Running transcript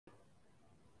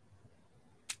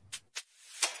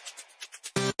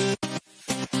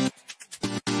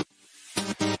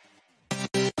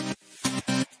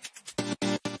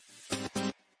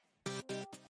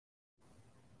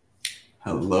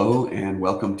Hello and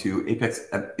welcome to Apex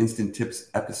Instant Tips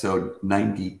episode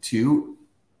 92,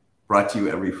 brought to you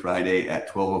every Friday at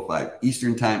 12:05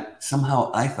 Eastern Time. Somehow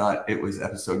I thought it was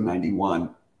episode 91.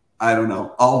 I don't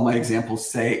know. All of my examples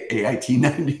say AIT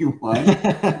 91.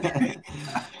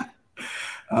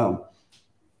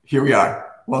 Here we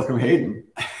are. Welcome, Hayden.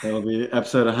 That'll be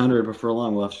episode 100 before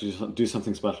long. We'll have to do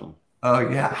something special. Oh,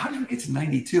 yeah. How did we get to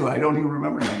 92? I don't even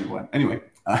remember 91. Anyway,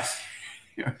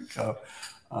 here we go.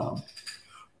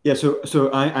 Yeah,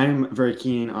 so I'm very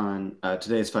keen on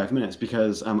today's 5 minutes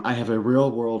because I have a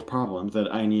real world problem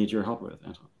that I need your help with,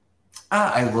 Anton.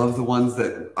 I love the ones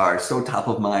that are so top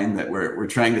of mind that we're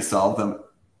trying to solve them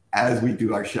as we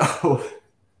do our show.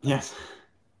 Yes.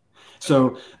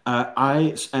 So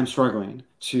I am struggling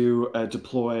to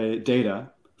deploy data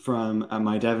from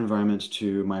my dev environment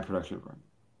to my production environment.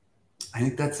 I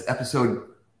think that's episode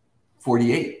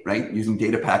 48, right? Using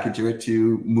data packager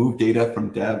to move data from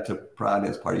dev to prod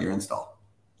as part of your install.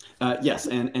 Yes,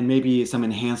 and maybe some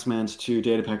enhancements to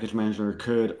data package manager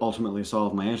could ultimately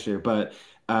solve my issue, but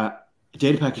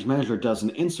data package manager does an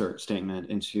insert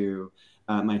statement into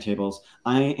my tables.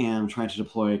 I am trying to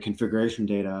deploy configuration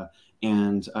data,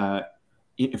 and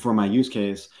for my use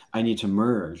case, I need to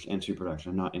merge into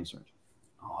production, not insert.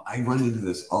 Oh, I run into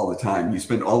this all the time. You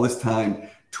spend all this time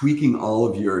tweaking all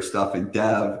of your stuff in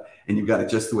dev, and you've got it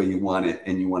just the way you want it,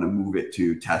 and you want to move it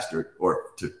to test or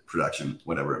to production,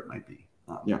 whatever it might be.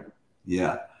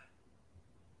 Yeah.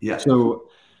 So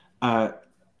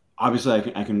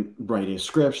obviously I can write a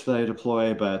script that I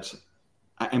deploy, but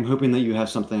I'm hoping that you have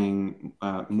something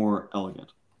more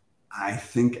elegant. I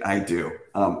think I do.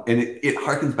 And it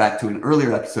harkens back to an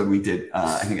earlier episode we did,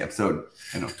 I think episode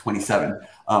 27.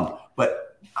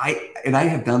 But I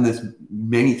have done this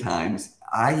many times.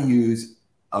 I use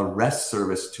a REST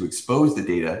service to expose the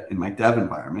data in my dev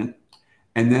environment.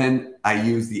 And then I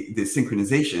use the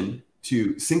synchronization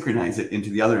to synchronize it into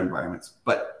the other environments,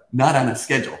 but not on a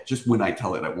schedule, just when I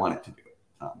tell it I want it to do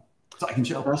it. So I can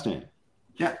show. Fascinating.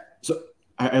 Yeah. So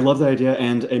I love the idea,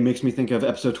 and it makes me think of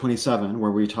episode 27,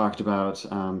 where we talked about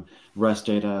REST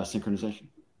data synchronization.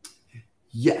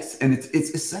 Yes, and it's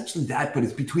essentially that, but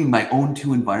it's between my own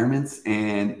two environments,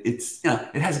 and it's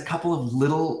it has a couple of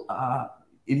little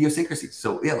idiosyncrasies.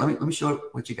 So yeah, let me show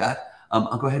what you got.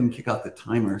 I'll go ahead and kick off the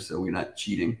timer so we're not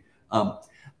cheating. I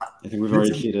think we've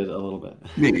already cheated a little bit.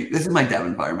 Maybe this is my dev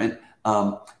environment,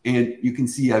 and you can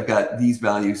see I've got these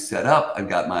values set up. I've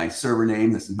got my server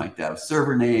name. This is my dev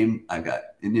server name. I've got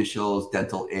initials,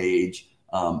 dental age,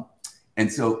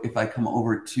 and so if I come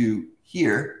over to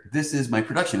here, this is my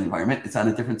production environment. It's on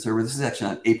a different server. This is actually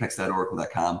on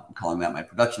apex.oracle.com. I'm calling that my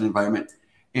production environment.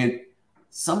 And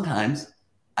sometimes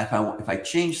if I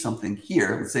change something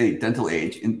here, let's say dental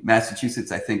age in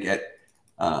Massachusetts, I think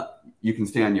you can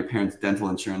stay on your parents' dental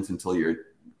insurance until you're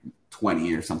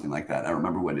 20 or something like that. I don't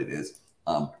remember what it is.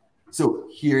 So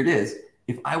here it is.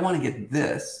 If I want to get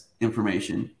this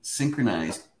information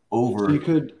synchronized over, so you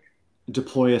could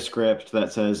deploy a script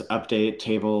that says update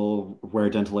table where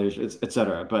dental age,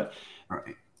 etc. But all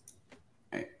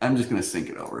right, I'm just going to sync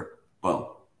it over. Boom.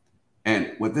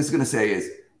 And what this is going to say is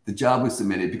the job was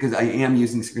submitted, because I am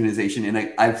using synchronization,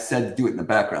 and I've said to do it in the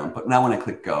background. But now when I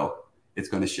click go, it's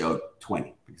going to show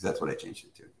 20 because that's what I changed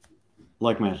it to.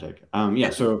 Like magic.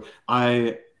 Yeah. So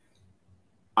I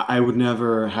would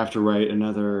never have to write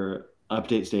another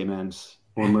update statement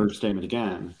or merge statement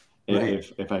again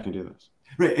if I can do this.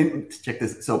 Right, and check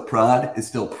this. So prod is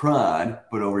still prod,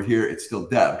 but over here it's still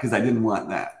dev, because I didn't want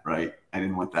that, right? I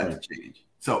didn't want that to change.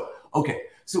 So, okay.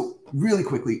 So really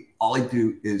quickly, all I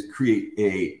do is create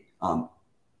a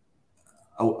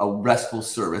RESTful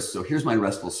service. So here's my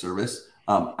RESTful service.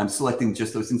 I'm selecting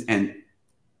just those things, and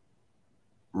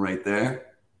right there.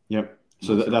 Yep.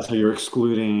 So that's how you're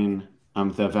excluding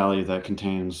the value that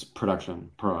contains production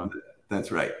prod.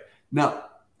 That's right. Now,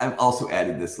 I've also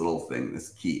added this little thing, this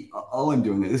key. All I'm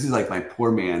doing, this is like my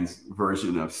poor man's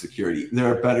version of security. There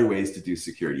are better ways to do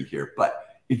security here, but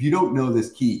if you don't know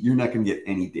this key, you're not going to get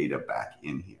any data back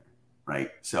in here, right?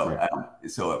 So,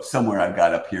 so somewhere I've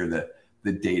got up here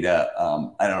the data.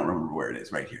 I don't remember where it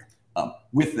is, right here.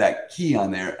 With that key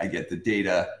on there, I get the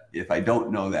data. If I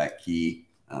don't know that key,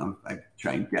 I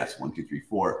try and guess 1, 2, 3,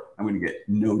 4. I'm going to get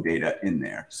no data in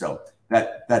there. So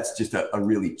that's just a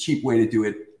really cheap way to do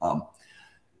it.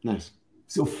 Nice.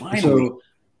 So finally,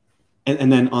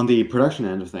 and then on the production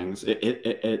end of things,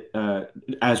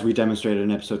 as we demonstrated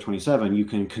in episode 27, you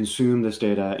can consume this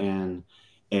data in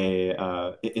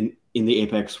the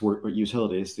Apex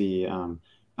utilities, the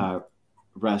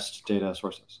REST data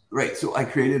sources. Right. So I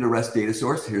created a REST data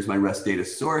source. Here's my REST data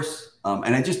source,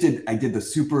 and I did the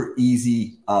super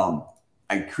easy.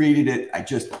 I created it. I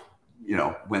just,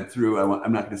 went through.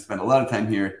 I'm not going to spend a lot of time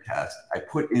here. Test. I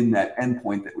put in that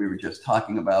endpoint that we were just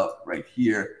talking about right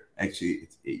here. Actually,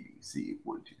 it's ABC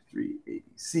 1, 2, 3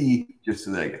 ABC, just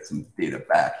so that I get some data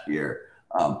back here.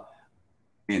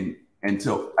 And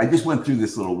so I just went through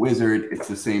this little wizard. It's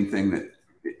the same thing that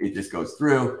it just goes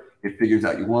through. It figures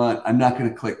out you want. I'm not going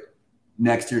to click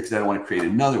next here because I don't want to create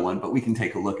another one, but we can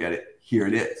take a look at it. Here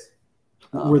it is.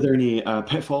 Were there any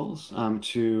pitfalls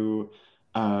to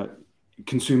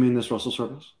consuming this RESTful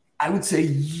service? I would say,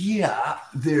 yeah,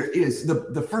 there is.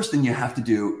 The first thing you have to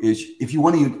do is, if you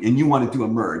want to, and you want to do a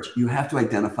merge, you have to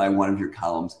identify one of your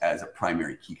columns as a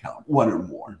primary key column, one or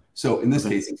more. So in this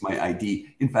case, it's my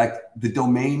ID. In fact, the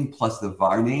domain plus the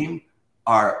var name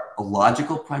are a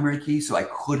logical primary key. So I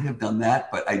could have done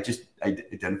that, but I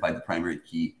identified the primary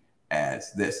key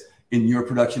as this. In your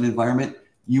production environment,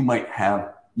 you might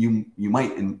have, you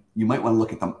might want to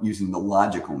look at them using the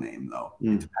logical name, though.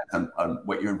 It depends on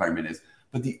what your environment is.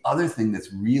 But the other thing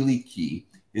that's really key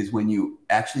is when you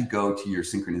actually go to your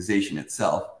synchronization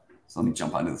itself. So let me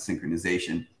jump onto the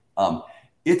synchronization.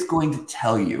 It's going to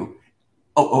tell you,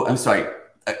 I'm sorry.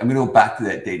 I'm going to go back to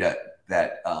that data,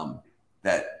 that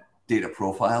data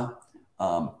profile.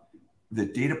 The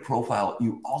data profile,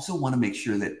 you also want to make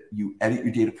sure that you edit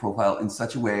your data profile in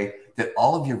such a way that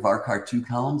all of your varchar2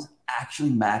 columns actually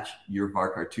match your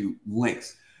varchar2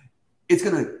 links. It's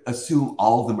going to assume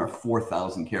all of them are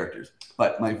 4,000 characters,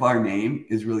 but my var name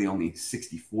is really only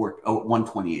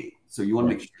 128. So you want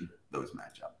to make sure those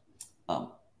match up.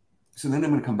 So then I'm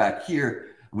going to come back here.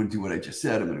 I'm going to do what I just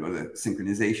said. I'm going to go to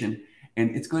synchronization,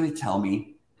 and it's going to tell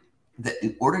me that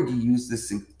in order to use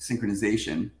this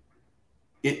synchronization,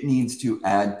 it needs to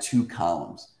add 2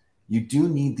 columns. You do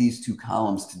need these 2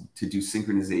 columns to do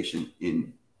synchronization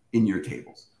in your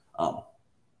tables.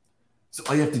 So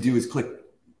all you have to do is click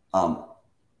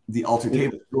the alter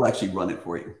table. It'll actually run it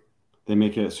for you. They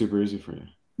make it super easy for you.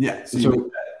 Yeah. So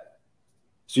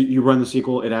you run the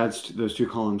SQL, it adds those 2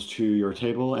 columns to your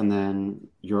table, and then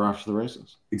you're off to the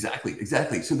races. Exactly.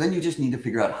 So then you just need to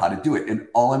figure out how to do it. And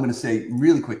all I'm going to say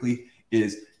really quickly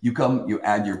is you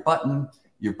add your button.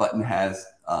 Your button has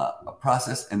a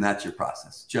process, and that's your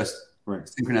process. Just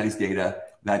synchronize data.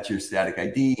 That's your static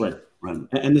ID. Run.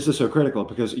 And this is so critical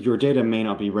because your data may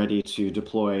not be ready to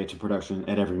deploy to production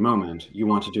at every moment. You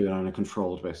want to do it on a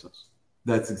controlled basis.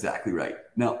 That's exactly right.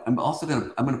 Now, I'm going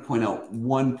to point out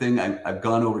one thing. I've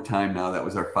gone over time now. That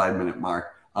was our 5-minute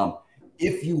mark.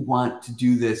 If you want to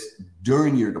do this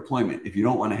during your deployment, if you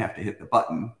don't want to have to hit the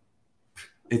button,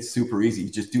 it's super easy. You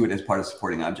just do it as part of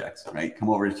supporting objects, right? Come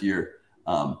over to your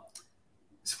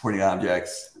supporting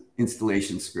objects,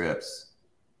 installation scripts,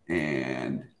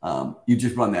 and you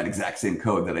just run that exact same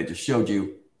code that I just showed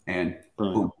you, and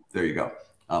boom, there you go.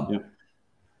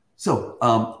 So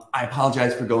I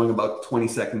apologize for going about 20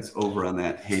 seconds over on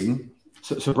that, Hayden.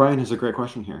 So Brian has a great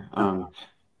question here.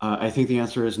 I think the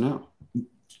answer is no.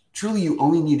 Truly, you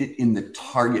only need it in the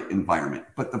target environment.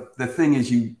 But the thing is,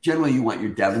 generally you want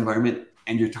your dev environment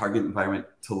and your target environment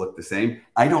to look the same.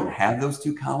 I don't have those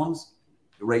 2 columns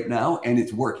right now, and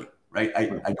it's working, right?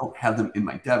 I don't have them in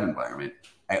my dev environment.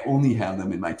 I only have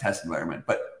them in my test environment,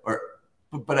 but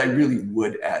I really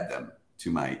would add them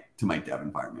to my dev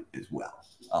environment as well.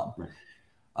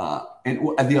 And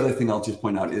the other thing I'll just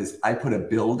point out is I put a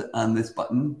build on this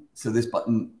button, so this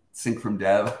button sync from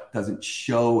dev doesn't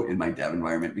show in my dev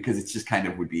environment because it's just kind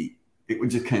of it would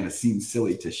just kind of seem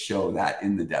silly to show that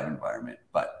in the dev environment.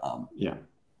 But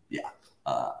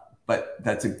but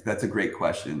that's a great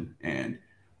question, and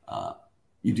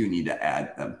you do need to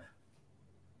add them.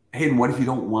 Hayden, what if you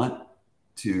don't want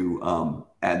to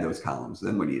add those columns?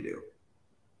 Then what do you do?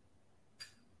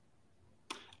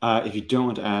 If you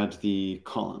don't add the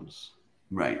columns.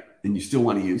 Right. And you still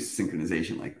want to use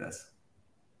synchronization like this.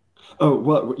 Oh,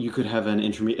 well, you could have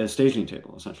a staging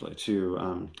table, essentially,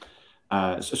 to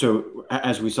so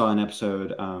as we saw in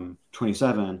episode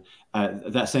 27,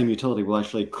 that same utility will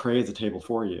actually create the table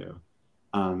for you.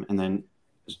 And then,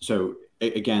 so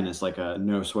again, it's like a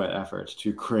no sweat effort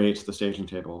to create the staging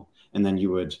table. And then you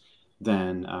would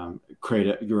then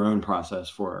create your own process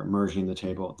for merging the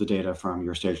data from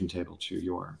your staging table to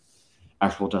your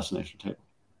actual destination table.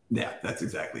 Yeah, that's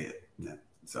exactly it. Yeah.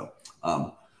 So,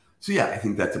 so yeah, I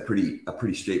think that's a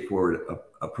pretty straightforward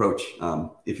approach.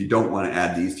 If you don't want to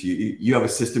add these to you have a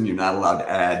system, you're not allowed to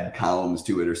add columns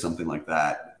to it or something like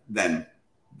that, then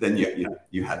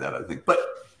you have that other thing. But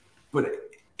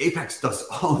Apex does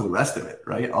all of the rest of it,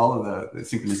 right? All of the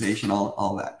synchronization,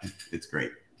 all that. It's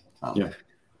great. Yeah,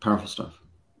 powerful stuff.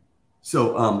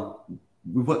 So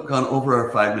we've gone over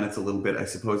our 5 minutes a little bit. I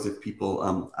suppose if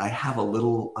people, I have a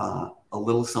little a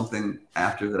little something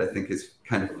after that I think is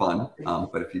kind of fun.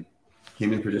 But if you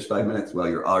came in for just 5 minutes, well,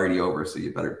 you're already over, so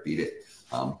you better beat it.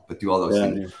 But do all those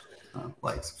things,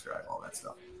 like, subscribe, all that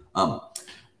stuff.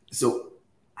 So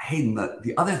Hayden,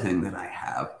 the other thing that I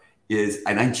have is,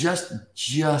 and I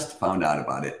just found out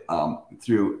about it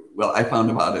through, well, I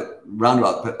found about it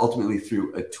roundabout, but ultimately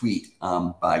through a tweet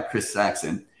by Chris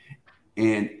Saxon.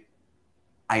 And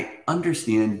I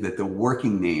understand that the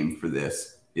working name for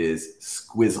this is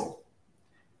SQuizL.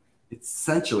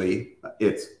 Essentially,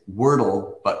 it's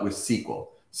Wordle, but with SQL.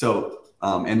 So,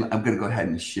 and I'm going to go ahead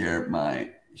and share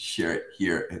it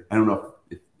here. I don't know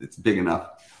if it's big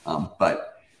enough,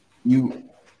 but you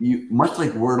much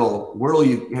like Wordle,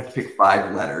 you have to pick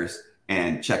 5 letters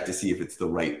and check to see if it's the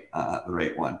right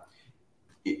one.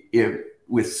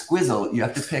 With SQuizL, you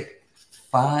have to pick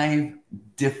 5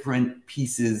 different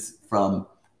pieces from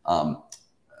SQL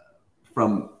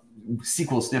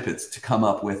snippets to come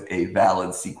up with a valid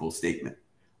SQL statement.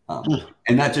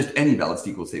 And not just any valid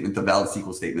SQL statement, the valid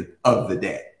SQL statement of the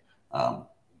day.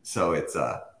 So it's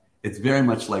very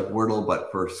much like Wordle,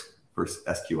 but for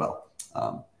SQL.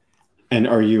 And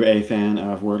are you a fan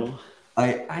of Wordle?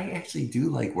 I actually do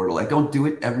like Wordle. I don't do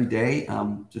it every day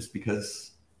just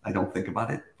because I don't think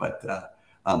about it. But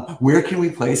where can we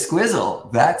play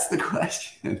SQuizL? That's the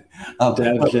question.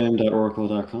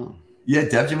 devgym.oracle.com. Yeah,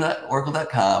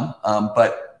 devgym.oracle.com.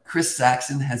 But Chris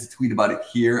Saxon has a tweet about it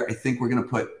here. I think we're going to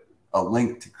put a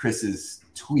link to Chris's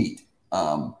tweet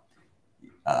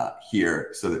here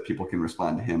so that people can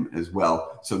respond to him as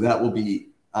well. So that will be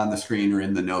on the screen or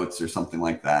in the notes or something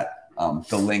like that.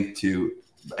 The link to,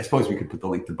 I suppose we could put the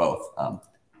link to both.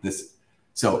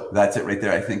 So that's it right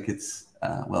there. I think it's,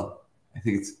 well, I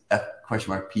think it's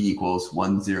F*P =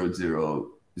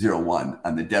 10001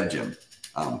 on the DevGym.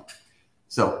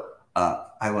 So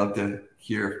I love to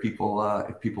hear if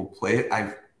people play it.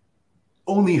 I've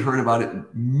only heard about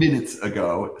it minutes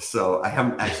ago, so I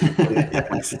haven't actually played it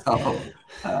yet myself.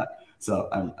 So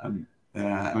I'm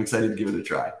excited to give it a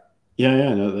try.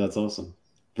 Yeah, no, that's awesome.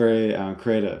 Very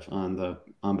creative on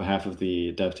behalf of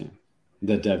the dev team,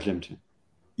 the DevGym team.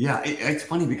 Yeah, it's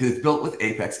funny because it's built with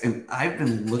Apex, and I've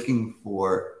been looking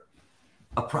for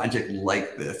a project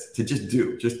like this to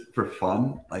just for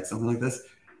fun, like something like this.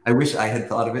 I wish I had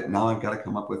thought of it. Now I've got to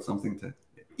come up with something to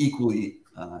equally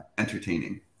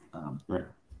entertaining.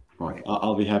 Right.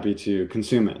 I'll be happy to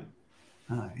consume it.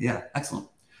 Yeah, excellent.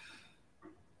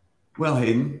 Well,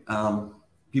 Hayden,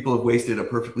 people have wasted a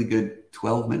perfectly good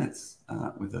 12 minutes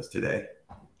with us today.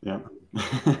 Yeah.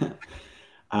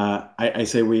 I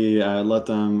say we let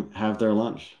them have their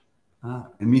lunch. And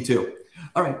me too.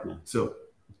 All right. Yeah. So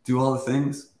do all the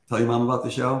things. Tell your mom about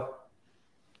the show.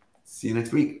 See you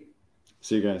next week.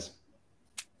 See you guys.